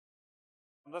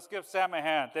Let's give Sam a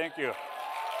hand. Thank you.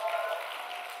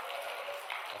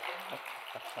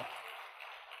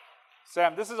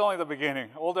 Sam, this is only the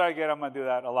beginning. The older I get, I'm going to do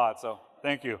that a lot, so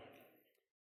thank you.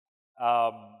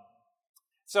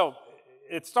 So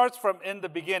it starts from in the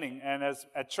beginning, and as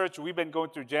at church we've been going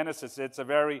through Genesis. It's a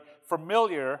very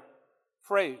familiar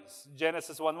phrase,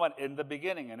 Genesis 1:1, in the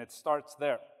beginning, and it starts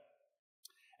there.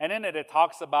 And in it, it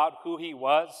talks about who he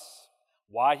was,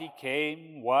 why he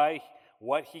came,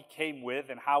 what he came with,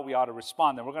 and how we ought to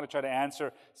respond. And we're going to try to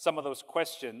answer some of those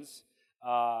questions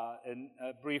in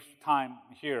a brief time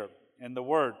here in the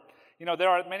Word. You know, there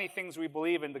are many things we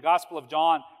believe in. The Gospel of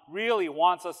John really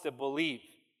wants us to believe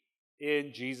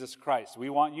in Jesus Christ. We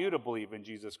want you to believe in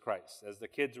Jesus Christ, as the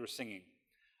kids were singing.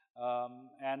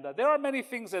 And there are many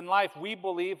things in life we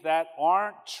believe that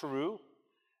aren't true,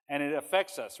 and it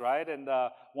affects us, right? And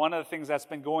one of the things that's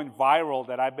been going viral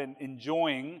that I've been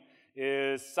enjoying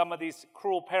is some of these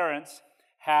cruel parents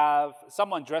have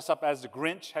someone dress up as the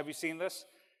Grinch. Have you seen this?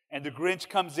 And the Grinch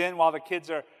comes in while the kids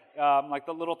are, like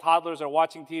the little toddlers are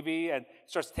watching TV, and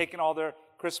starts taking all their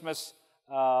Christmas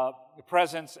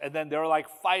presents, and then they're like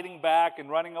fighting back and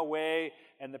running away,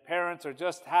 and the parents are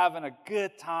just having a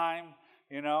good time,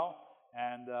 you know,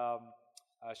 and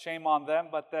shame on them.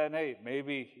 But then, hey,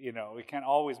 maybe, you know, we can't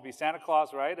always be Santa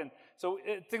Claus, right? And so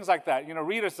things like that. You know,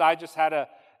 Reader's Digest had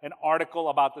an article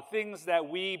about the things that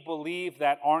we believe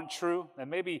that aren't true. And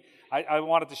maybe I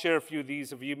wanted to share a few of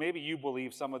these with you. Maybe you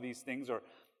believe some of these things or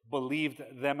believed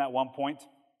them at one point.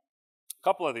 A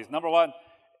couple of these. Number one,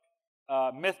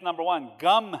 myth number one,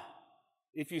 gum,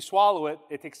 if you swallow it,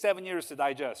 it takes 7 years to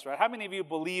digest, right? How many of you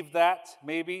believe that?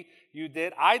 Maybe you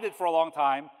did. I did for a long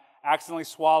time. Accidentally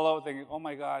swallow, thinking, oh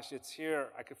my gosh, it's here.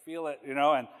 I could feel it, you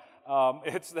know, and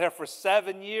it's there for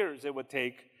 7 years it would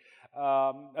take.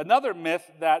 Another myth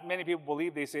that many people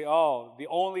believe, they say, oh, the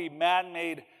only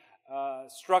man-made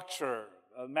structure,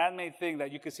 a man-made thing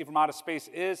that you can see from outer space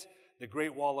is the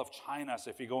Great Wall of China. So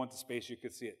if you go into space, you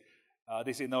could see it.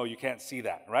 They say, no, you can't see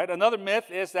that, right? Another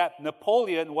myth is that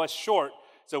Napoleon was short.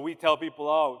 So we tell people,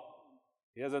 oh,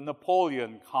 he has a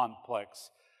Napoleon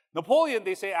complex. Napoleon,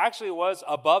 they say, actually was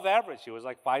above average. He was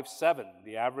like 5'7".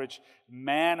 The average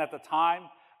man at the time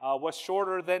was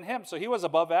shorter than him. So he was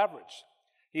above average.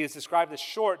 He is described as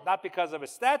short, not because of his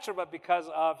stature, but because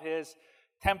of his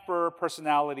temper,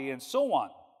 personality, and so on.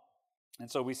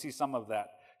 And so we see some of that.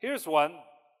 Here's one.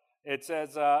 It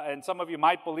says, and some of you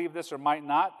might believe this or might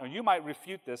not, or you might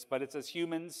refute this, but it says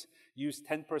humans use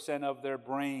 10% of their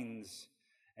brains.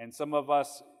 And some of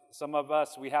us,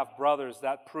 we have brothers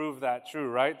that prove that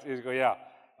true, right? You go, yeah,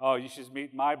 oh, you should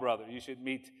meet my brother. You should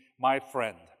meet my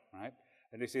friend, right?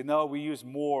 And they say, no, we use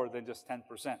more than just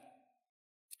 10%.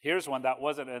 Here's one that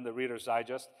wasn't in the Reader's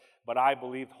Digest, but I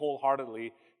believed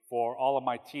wholeheartedly for all of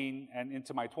my teen and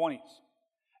into my 20s.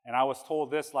 And I was told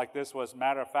this like this was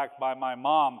matter of fact by my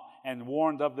mom and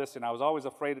warned of this, and I was always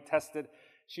afraid to test it.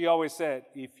 She always said,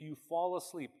 if you fall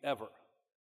asleep ever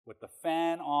with the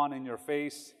fan on in your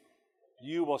face,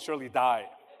 you will surely die,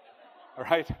 all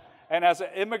right? And as an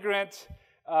immigrant,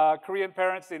 Korean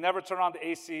parents, they never turn on the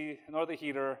AC nor the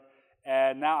heater,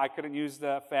 and now I couldn't use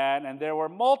the fan, and there were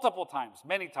multiple times,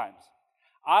 many times,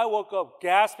 I woke up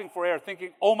gasping for air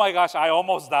thinking, oh my gosh, I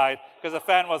almost died because the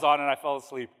fan was on and I fell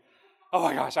asleep. Oh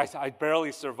my gosh, I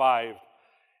barely survived.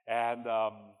 And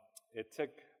it took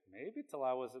maybe till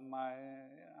I was in my,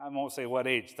 I won't say what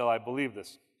age, till I believed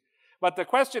this. But the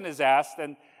question is asked,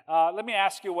 and let me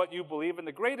ask you what you believe. And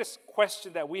the greatest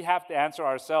question that we have to answer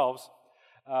ourselves,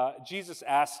 Jesus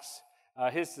asks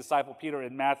his disciple Peter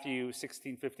in Matthew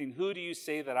 16:15, who do you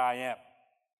say that I am?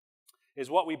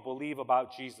 Is what we believe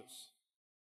about Jesus.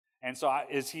 And so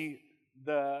is he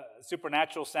the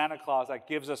supernatural Santa Claus that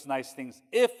gives us nice things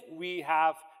if we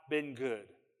have been good,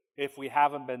 if we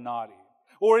haven't been naughty?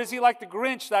 Or is he like the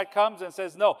Grinch that comes and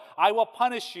says, no, I will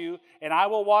punish you, and I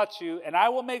will watch you, and I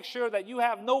will make sure that you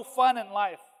have no fun in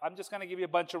life. I'm just going to give you a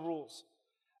bunch of rules,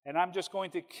 and I'm just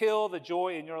going to kill the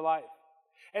joy in your life.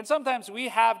 And sometimes we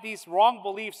have these wrong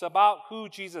beliefs about who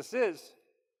Jesus is,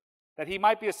 that he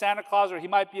might be a Santa Claus or he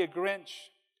might be a Grinch.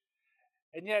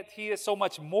 And yet he is so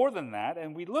much more than that.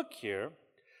 And we look here,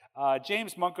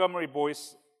 James Montgomery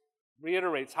Boyce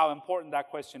reiterates how important that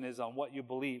question is on what you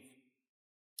believe.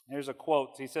 Here's a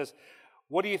quote. He says,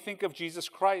 what do you think of Jesus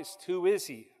Christ? Who is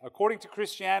he? According to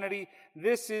Christianity,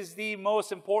 this is the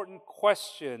most important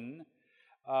question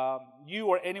you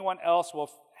or anyone else will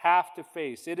have to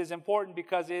face. It is important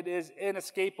because it is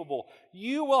inescapable.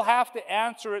 You will have to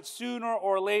answer it sooner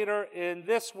or later in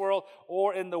this world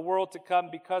or in the world to come,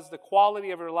 because the quality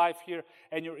of your life here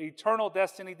and your eternal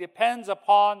destiny depends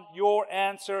upon your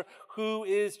answer, who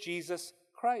is Jesus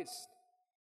Christ?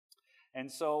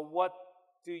 And so what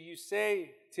do you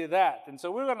say to that? And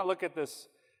so we're going to look at this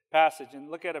passage and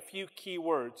look at a few key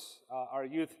words. Our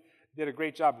youth did a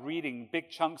great job reading big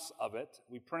chunks of it.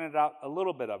 We printed out a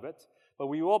little bit of it, but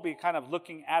we will be kind of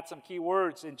looking at some key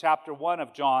words in chapter 1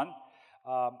 of John,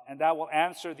 and that will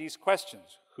answer these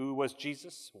questions. Who was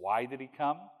Jesus? Why did he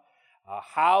come?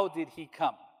 How did he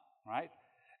come? Right?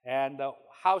 And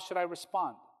how should I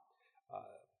respond?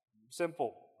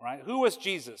 Simple, right? Who was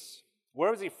Jesus?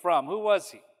 Where was he from? Who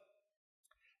was he?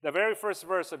 The very first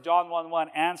verse of John 1:1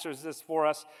 answers this for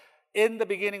us. In the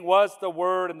beginning was the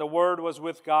Word, and the Word was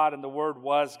with God, and the Word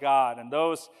was God. And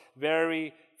those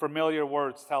very familiar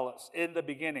words tell us, in the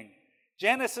beginning.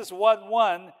 Genesis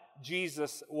 1:1,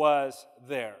 Jesus was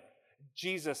there.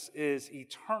 Jesus is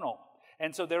eternal.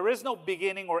 And so there is no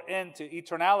beginning or end to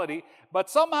eternality. But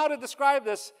somehow to describe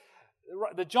this,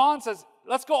 the John says,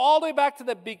 let's go all the way back to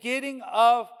the beginning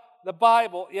of the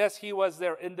Bible. Yes, he was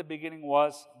there. In the beginning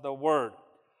was the Word.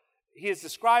 He is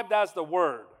described as the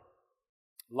Word,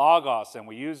 logos, and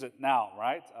we use it now,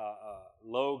 right?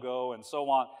 Logo and so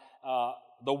on.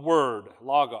 The Word,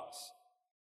 logos.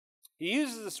 He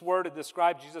uses this word to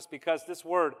describe Jesus because this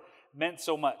word meant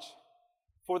so much.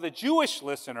 For the Jewish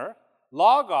listener,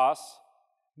 logos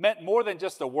meant more than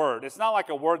just a word. It's not like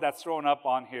a word that's thrown up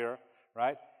on here,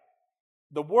 right?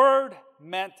 The word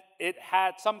meant it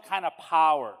had some kind of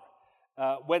power.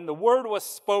 When the word was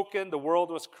spoken, the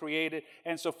world was created.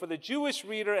 And so for the Jewish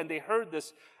reader, and they heard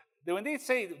this, when they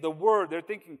say the word, they're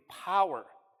thinking power,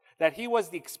 that he was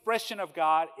the expression of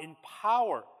God in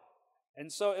power.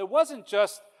 And so it wasn't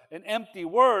just an empty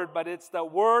word, but it's the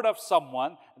word of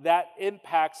someone that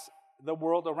impacts the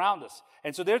world around us.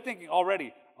 And so they're thinking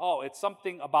already, oh, it's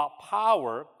something about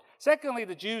power. Secondly,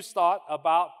 the Jews thought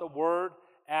about the word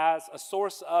as a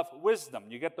source of wisdom.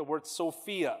 You get the word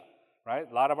Sophia, right?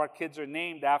 A lot of our kids are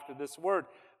named after this word,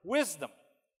 wisdom.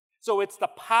 So it's the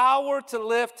power to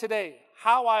live today,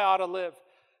 how I ought to live.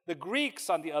 The Greeks,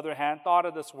 on the other hand, thought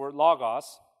of this word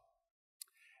logos.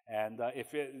 And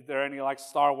if there are any like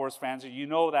Star Wars fans, you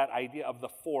know that idea of the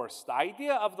Force. The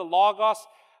idea of the logos,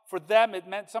 for them, it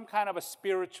meant some kind of a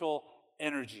spiritual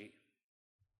energy.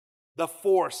 The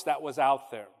force that was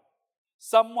out there.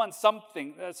 Someone,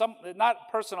 something,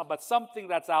 not personal, but something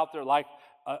that's out there, like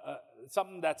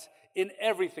something that's in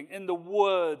everything, in the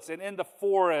woods and in the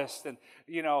forest. And,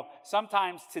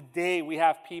 sometimes today we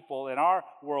have people in our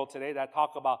world today that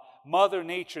talk about Mother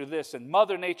Nature this and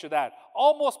Mother Nature that,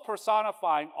 almost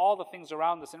personifying all the things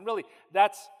around us. And really,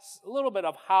 that's a little bit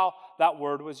of how that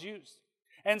word was used.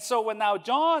 And so when now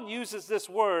John uses this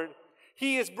word,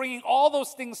 he is bringing all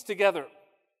those things together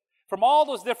from all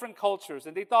those different cultures.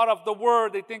 And they thought of the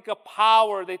word, they think of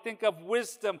power, they think of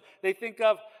wisdom, they think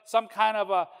of some kind of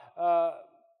a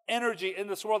energy in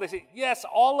this world. They say, yes,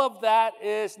 all of that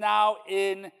is now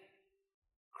in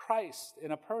Christ,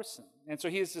 in a person. And so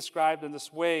he is described in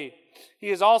this way. He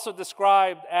is also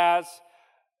described as,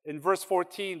 in verse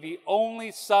 14, the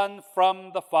only Son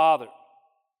from the Father.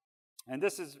 And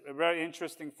this is very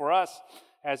interesting for us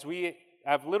as we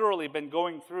have literally been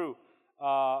going through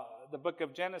the book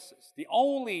of Genesis. The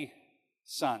only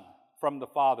Son from the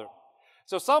Father.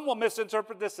 So some will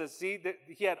misinterpret this as, see, that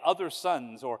he had other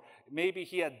sons, or maybe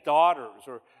he had daughters,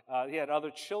 or he had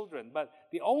other children. But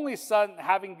the only Son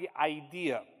having the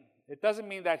idea, it doesn't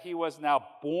mean that he was now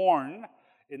born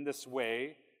in this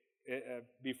way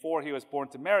before he was born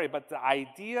to Mary, but the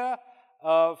idea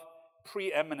of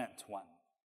preeminent one.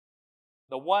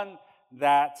 The one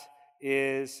that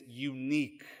is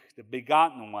unique, the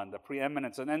begotten one, the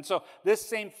preeminence. And so this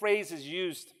same phrase is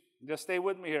used, just stay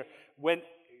with me here, when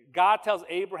God tells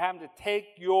Abraham to take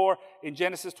in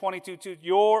Genesis 22:2,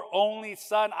 your only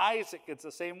son Isaac. It's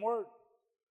the same word.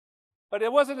 But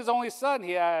it wasn't his only son.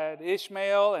 He had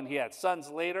Ishmael and he had sons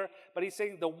later. But he's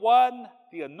saying the one,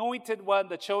 the anointed one,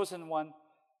 the chosen one,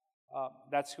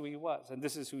 that's who he was. And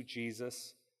this is who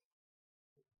Jesus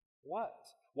was.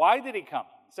 Why did he come?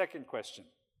 Second question.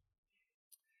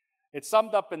 It's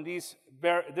summed up in this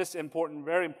very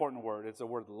important word. It's the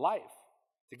word life.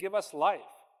 To give us life.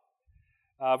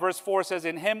 Verse 4 says,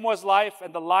 in him was life,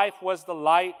 and the life was the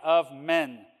light of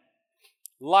men.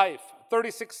 Life.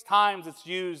 36 times it's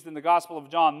used in the Gospel of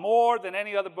John, more than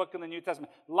any other book in the New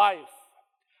Testament. Life.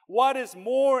 What is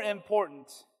more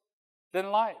important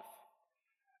than life?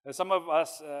 Some of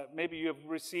us, maybe you have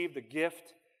received a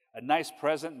gift, a nice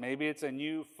present. Maybe it's a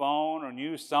new phone or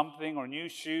new something or new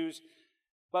shoes.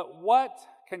 But what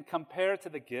can compare to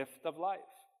the gift of life?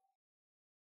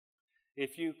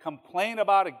 If you complain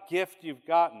about a gift you've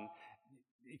gotten,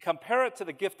 you compare it to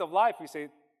the gift of life, you say,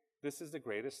 this is the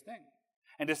greatest thing.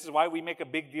 And this is why we make a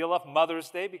big deal of Mother's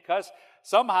Day, because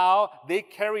somehow they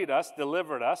carried us,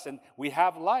 delivered us, and we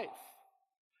have life.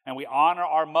 And we honor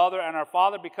our mother and our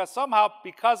father because somehow,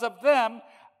 because of them,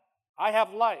 I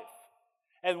have life.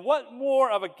 And what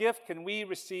more of a gift can we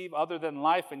receive other than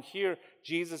life? And here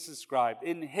Jesus described,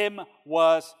 in him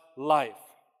was life,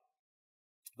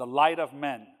 the light of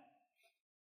men.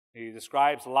 He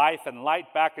describes life and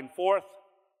light back and forth.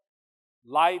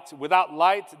 Light, without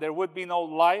light, there would be no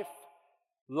life.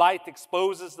 Light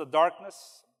exposes the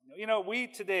darkness. You know, we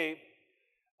today,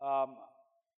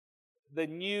 the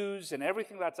news and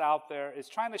everything that's out there is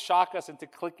trying to shock us into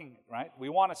clicking it, right? We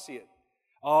want to see it.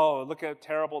 Oh, look how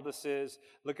terrible this is.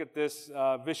 Look at this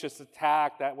vicious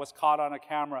attack that was caught on a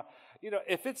camera. You know,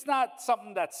 if it's not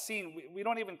something that's seen, we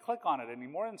don't even click on it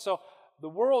anymore. And so the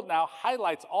world now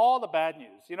highlights all the bad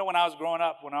news. You know, when I was growing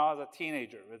up, when I was a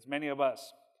teenager, as many of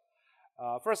us,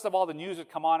 first of all, the news would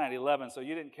come on at 11, so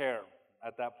you didn't care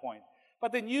at that point.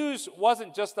 But the news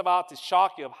wasn't just about to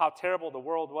shock you of how terrible the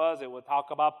world was. It would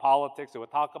talk about politics. It would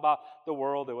talk about the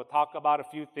world. It would talk about a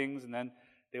few things, and then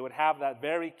they would have that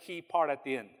very key part at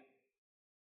the end,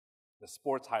 the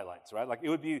sports highlights, right? Like it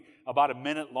would be about a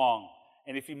minute long.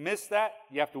 And if you miss that,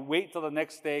 you have to wait till the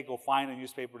next day, go find a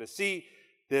newspaper to see,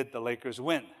 did the Lakers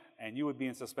win? And you would be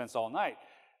in suspense all night.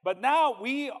 But now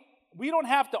we don't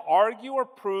have to argue or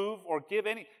prove or give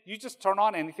any. You just turn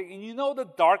on anything, and you know the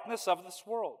darkness of this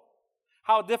world,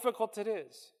 how difficult it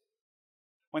is.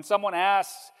 When someone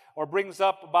asks or brings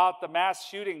up about the mass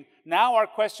shooting, now our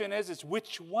question is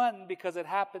which one, because it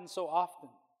happens so often.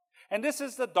 And this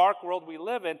is the dark world we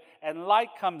live in, and light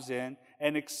comes in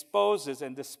and exposes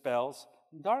and dispels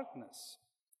darkness.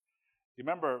 You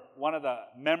remember one of the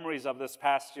memories of this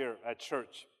past year at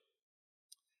church?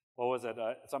 What was it?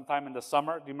 Sometime in the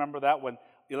summer. Do you remember that, when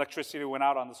electricity went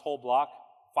out on this whole block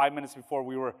 5 minutes before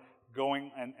we were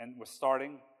going and was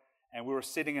starting? And we were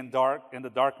sitting in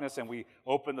the darkness, and we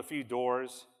opened a few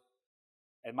doors,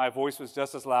 and my voice was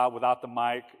just as loud without the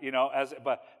mic, you know.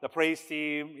 But the praise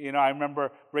team, you know, I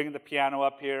remember bringing the piano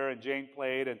up here, and Jane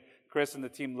played, and Chris and the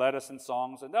team led us in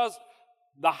songs, and that was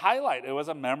the highlight. It was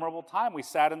a memorable time. We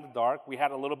sat in the dark. We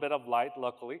had a little bit of light,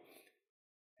 luckily,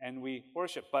 and we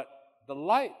worshiped. But the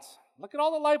light, look at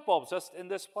all the light bulbs just in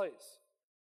this place,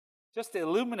 just to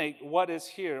illuminate what is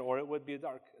here, or it would be a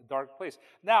dark place.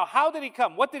 Now, how did he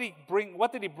come? What did he bring?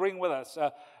 What did he bring with us?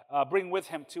 Bring with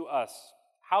him to us?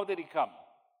 How did he come?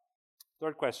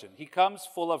 Third question. He comes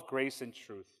full of grace and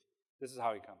truth. This is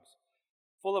how he comes.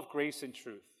 Full of grace and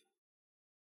truth.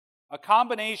 A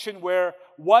combination where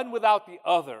one without the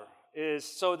other is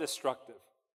so destructive.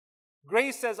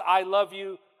 Grace says, I love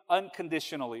you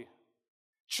unconditionally.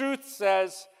 Truth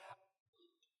says,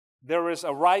 there is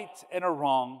a right and a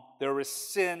wrong. There is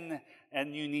sin,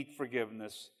 and you need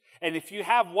forgiveness. And if you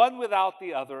have one without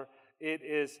the other, it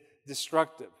is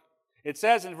destructive. It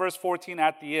says in verse 14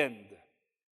 at the end,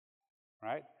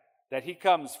 right, that he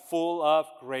comes full of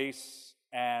grace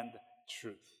and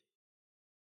truth.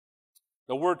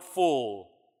 The word full,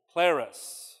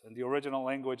 plerus, in the original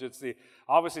language,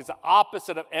 obviously it's the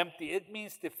opposite of empty. It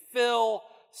means to fill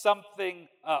something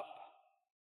up.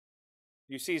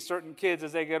 You see certain kids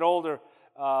as they get older,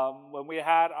 when we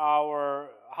had our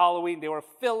Halloween, they were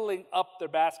filling up their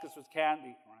baskets with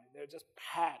candy. Right? They're just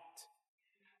packed.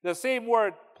 The same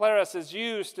word, plerus, is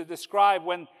used to describe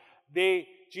when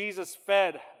Jesus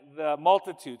fed the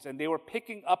multitudes, and they were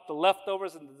picking up the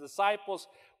leftovers, and the disciples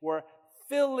were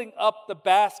filling up the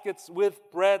baskets with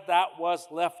bread that was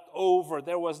left over.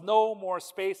 There was no more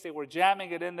space. They were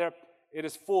jamming it in there. It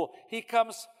is full. He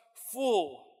comes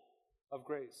full of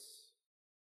grace,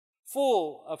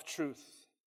 full of truth.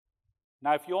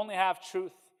 Now, if you only have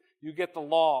truth, you get the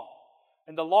law.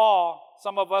 And the law,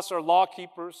 some of us are law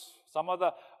keepers. Some of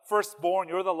the firstborn,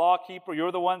 you're the law keeper.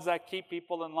 You're the ones that keep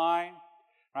people in line.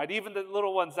 Right? Even the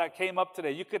little ones that came up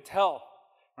today, you could tell,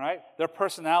 right? Their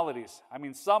personalities. I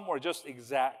mean, some were just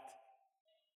exact,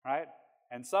 right?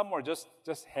 And some were just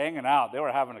hanging out. They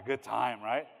were having a good time,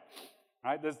 right?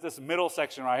 Right? This middle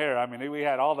section right here. I mean, we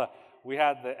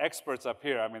had the experts up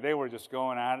here. I mean, they were just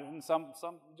going at it, and some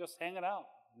just hanging out,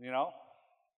 you know,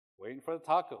 waiting for the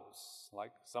tacos,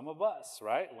 like some of us,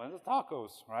 right? When's the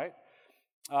tacos, right?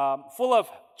 Full of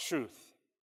truth.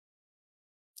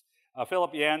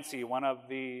 Philip Yancey, one of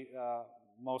the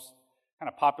most kind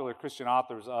of popular Christian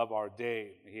authors of our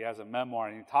day, he has a memoir,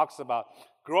 and he talks about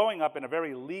growing up in a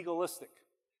very legalistic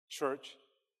church,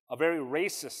 a very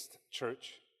racist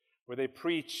church, where they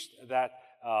preached that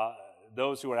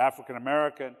those who were African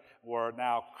American were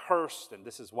now cursed, and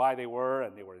this is why they were,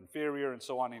 and they were inferior, and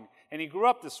so on. And he grew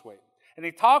up this way. And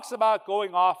he talks about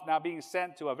going off now, being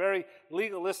sent to a very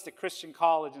legalistic Christian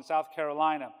college in South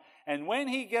Carolina. And when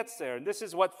he gets there, and this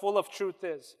is what Full of Truth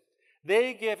is,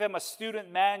 they give him a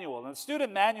student manual. And the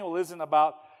student manual isn't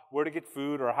about where to get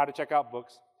food or how to check out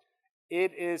books.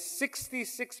 It is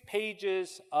 66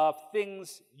 pages of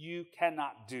things you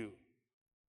cannot do.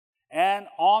 And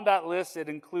on that list, it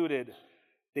included,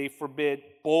 they forbid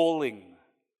bowling,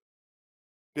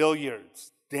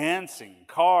 billiards, dancing,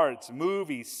 cards,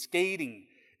 movies, skating.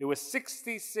 It was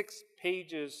 66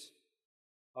 pages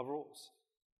of rules.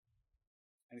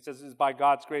 And he says this is by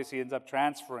God's grace. He ends up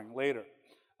transferring later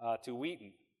to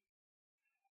Wheaton.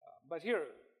 But here,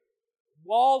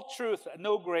 all truth,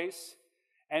 no grace.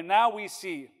 And now we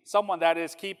see someone that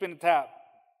is keeping tab.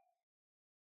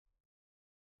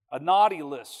 A naughty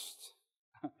list.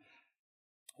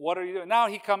 What are you doing? Now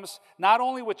he comes not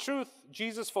only with truth,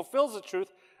 Jesus fulfills the truth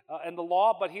and the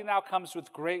law, but he now comes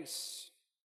with grace.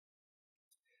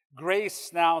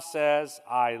 Grace now says,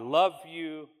 I love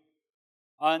you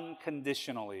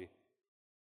unconditionally.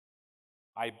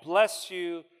 I bless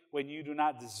you when you do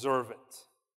not deserve it,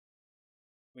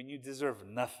 when you deserve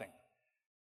nothing.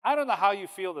 I don't know how you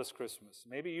feel this Christmas.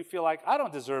 Maybe you feel like, I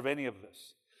don't deserve any of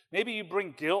this. Maybe you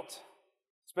bring guilt.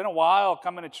 It's been a while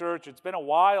coming to church. It's been a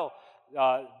while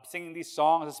singing these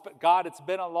songs. God, it's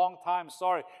been a long time.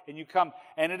 Sorry. And you come,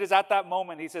 and it is at that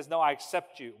moment he says, no, I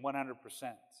accept you 100%.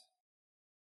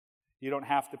 You don't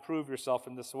have to prove yourself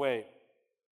in this way.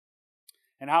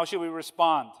 And how should we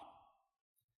respond?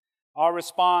 Our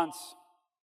response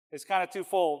is kind of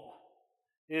twofold.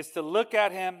 It is to look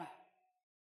at him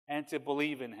and to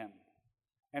believe in him.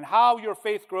 And how your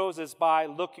faith grows is by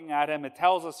looking at him. It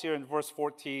tells us here in verse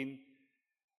 14,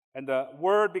 and the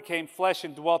Word became flesh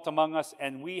and dwelt among us,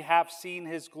 and we have seen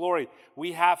his glory.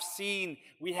 We have seen,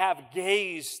 we have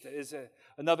gazed, is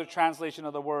another translation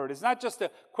of the word. It's not just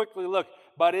to quickly look,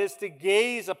 but it's to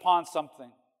gaze upon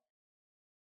something.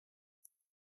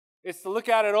 It's to look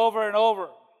at it over and over.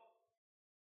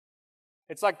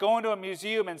 It's like going to a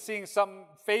museum and seeing some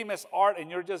famous art and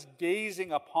you're just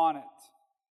gazing upon it.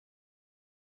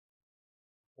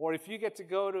 Or if you get to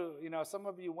go to, some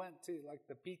of you went to like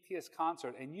the BTS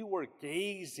concert and you were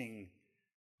gazing,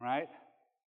 right,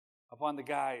 upon the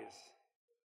guys,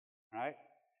 right?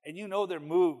 And you know their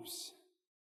moves.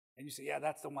 And you say, yeah,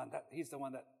 that's the one. He's the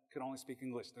one that can only speak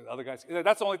English. The other guys,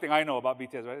 that's the only thing I know about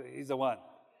BTS, right? He's the one.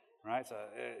 Right, so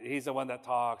he's the one that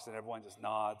talks, and everyone just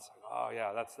nods. Oh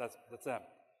yeah, that's them.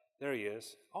 There he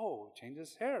is. Oh, changed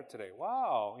his hair today.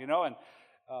 Wow, and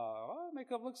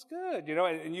makeup looks good.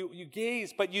 And you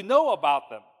gaze, but you know about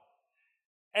them.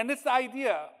 And it's the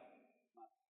idea.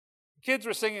 Kids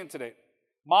were singing today.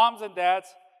 Moms and dads.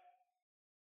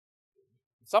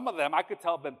 Some of them I could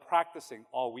tell have been practicing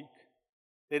all week.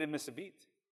 They didn't miss a beat.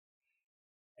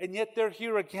 And yet they're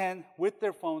here again with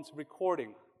their phones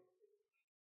recording.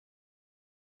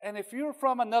 And if you're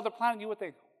from another planet, you would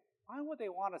think, why would they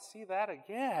want to see that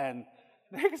again?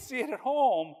 They can see it at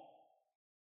home.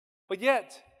 But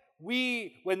yet,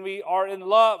 when we are in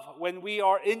love, when we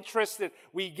are interested,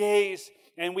 we gaze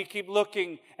and we keep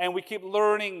looking and we keep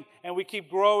learning and we keep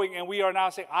growing, and we are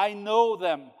now saying, I know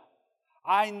them.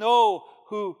 I know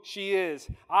who she is.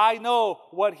 I know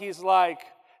what he's like.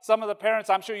 Some of the parents,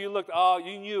 I'm sure you looked,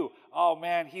 you knew,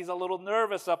 man, he's a little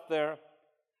nervous up there.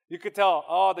 You could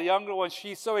tell, the younger one,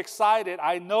 she's so excited.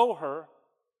 I know her.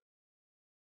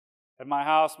 At my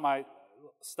house, my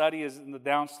study is in the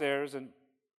downstairs, and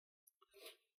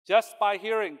just by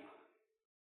hearing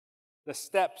the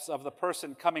steps of the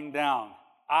person coming down,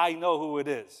 I know who it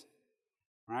is,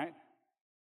 right?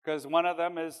 Because one of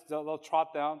them is, they'll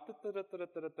trot down,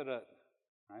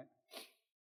 right?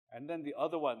 And then the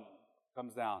other one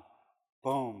comes down,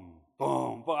 boom,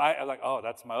 boom, boom. I'm like,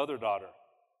 that's my other daughter,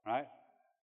 right?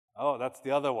 Oh, that's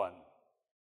the other one.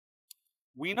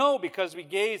 We know because we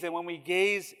gaze, and when we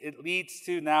gaze, it leads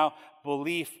to now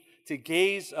belief, to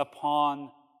gaze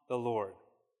upon the Lord.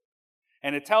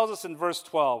 And it tells us in verse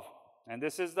 12, and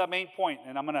this is the main point,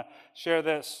 and I'm going to share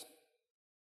this.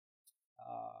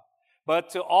 But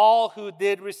to all who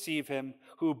did receive him,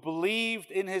 who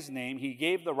believed in his name, he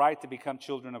gave the right to become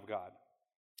children of God.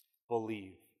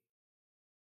 Believe.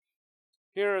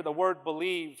 Here, the word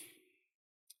believe,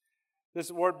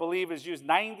 this word believe is used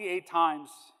 98 times.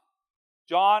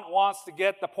 John wants to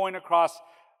get the point across.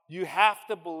 You have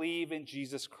to believe in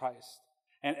Jesus Christ.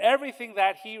 And everything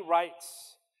that he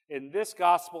writes in this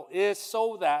gospel is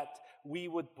so that we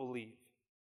would believe.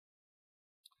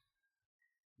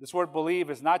 This word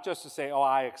believe is not just to say,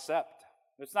 I accept.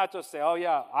 It's not just to say,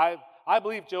 I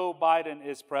believe Joe Biden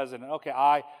is president. Okay,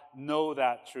 I know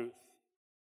that truth.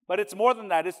 But it's more than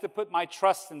that. It's to put my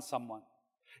trust in someone.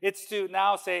 It's to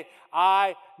now say,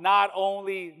 I not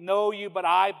only know you, but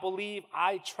I believe,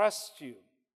 I trust you.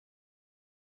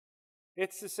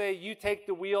 It's to say, you take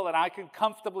the wheel and I can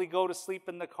comfortably go to sleep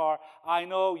in the car. I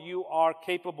know you are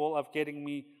capable of getting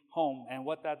me home. And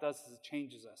what that does is it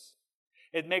changes us.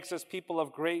 It makes us people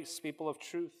of grace, people of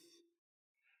truth.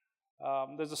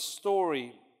 There's a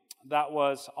story that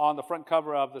was on the front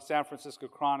cover of the San Francisco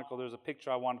Chronicle. There's a picture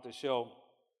I wanted to show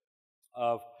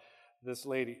of this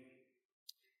lady.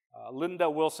 Linda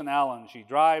Wilson Allen. She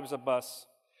drives a bus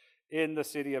in the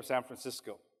city of San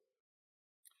Francisco.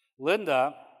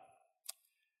 Linda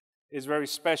is very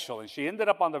special, and she ended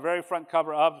up on the very front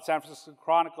cover of the San Francisco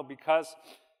Chronicle because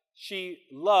she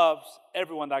loves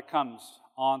everyone that comes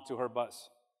onto her bus.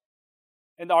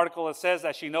 In the article, it says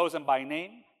that she knows them by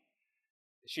name.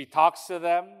 She talks to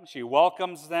them. She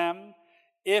welcomes them.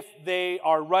 If they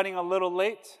are running a little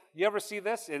late, you ever see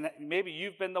this? And maybe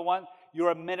you've been the one,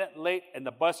 you're a minute late, and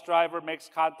the bus driver makes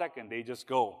contact, and they just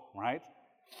go, right?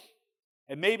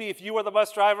 And maybe if you were the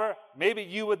bus driver, maybe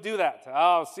you would do that.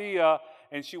 Oh, see ya.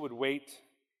 And she would wait.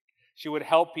 She would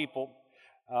help people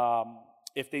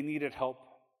if they needed help.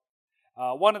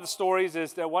 One of the stories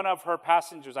is that one of her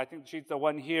passengers, I think she's the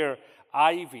one here,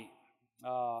 Ivy,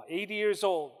 80 years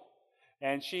old,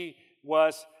 and she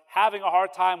was having a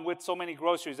hard time with so many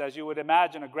groceries, as you would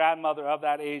imagine a grandmother of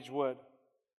that age would.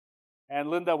 And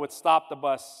Linda would stop the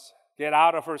bus, get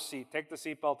out of her seat, take the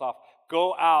seatbelt off,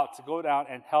 go down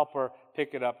and help her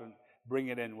pick it up and bring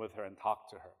it in with her and talk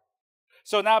to her.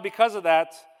 So now because of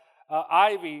that,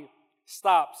 Ivy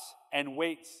stops and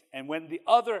waits. And when the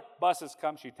other buses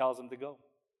come, she tells them to go.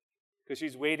 Because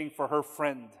she's waiting for her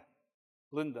friend,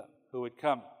 Linda, who would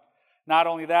come. Not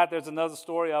only that, there's another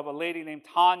story of a lady named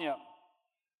Tanya,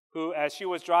 who, as she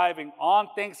was driving on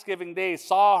Thanksgiving Day,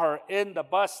 saw her in the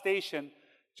bus station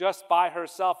just by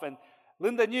herself. And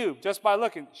Linda knew, just by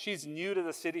looking, she's new to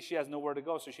the city, she has nowhere to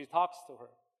go, so she talks to her.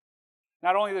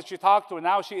 Not only did she talk to her,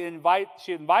 now she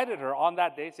invited her on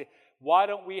that day, say, why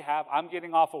don't we have, I'm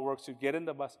getting off of work, so get in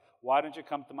the bus, why don't you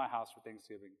come to my house for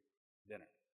Thanksgiving dinner?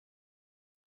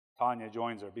 Tanya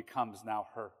joins her, becomes now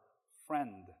her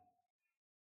friend.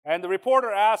 And the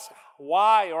reporter asks,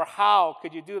 why or how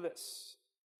could you do this?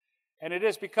 And it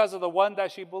is because of the one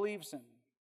that she believes in.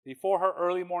 Before her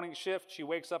early morning shift, she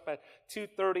wakes up at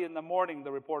 2:30 in the morning,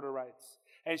 the reporter writes.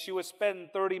 And she would spend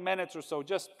 30 minutes or so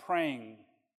just praying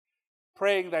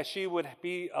that she would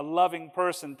be a loving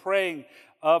person, praying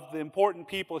of the important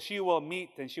people she will meet,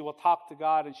 and she will talk to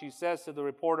God. And she says to the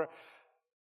reporter,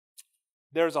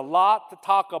 there's a lot to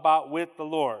talk about with the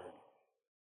Lord.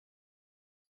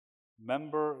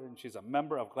 And she's a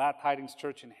member of Glad Tidings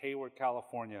Church in Hayward,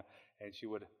 California, and she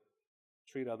would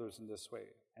treat others in this way.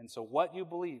 And so what you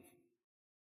believe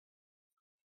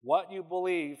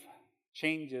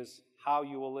changes how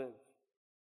you will live.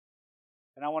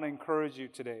 And I want to encourage you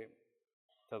today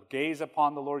to gaze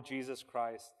upon the Lord Jesus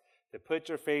Christ, to put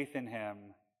your faith in Him,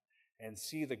 and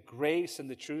see the grace and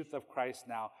the truth of Christ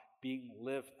now being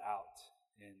lived out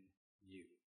in you.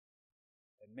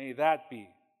 And may that be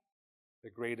the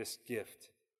greatest gift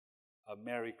of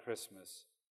Merry Christmas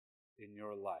in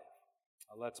your life.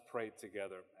 Now let's pray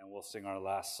together, and we'll sing our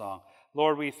last song.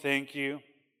 Lord, we thank you.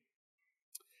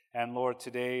 And Lord,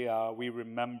 today we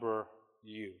remember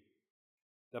you.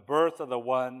 The birth of the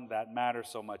one that matters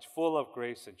so much, full of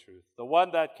grace and truth. The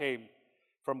one that came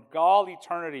from all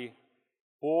eternity,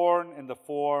 born in the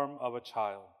form of a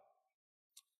child,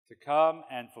 to come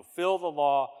and fulfill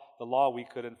the law we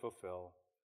couldn't fulfill,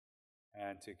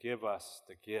 and to give us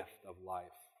the gift of life.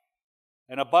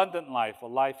 An abundant life, a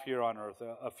life here on earth,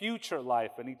 a future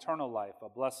life, an eternal life, a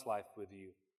blessed life with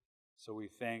you. So we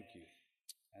thank you,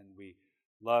 and we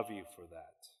love you for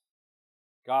that.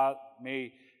 God,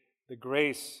 may the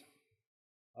grace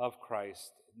of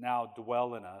Christ now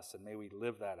dwell in us, and may we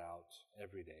live that out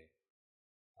every day.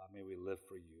 May we live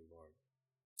for you, Lord.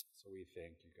 So we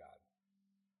thank you, God.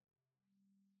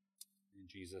 In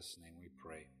Jesus' name we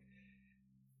pray.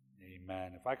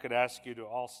 Amen. If I could ask you to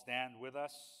all stand with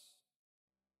us.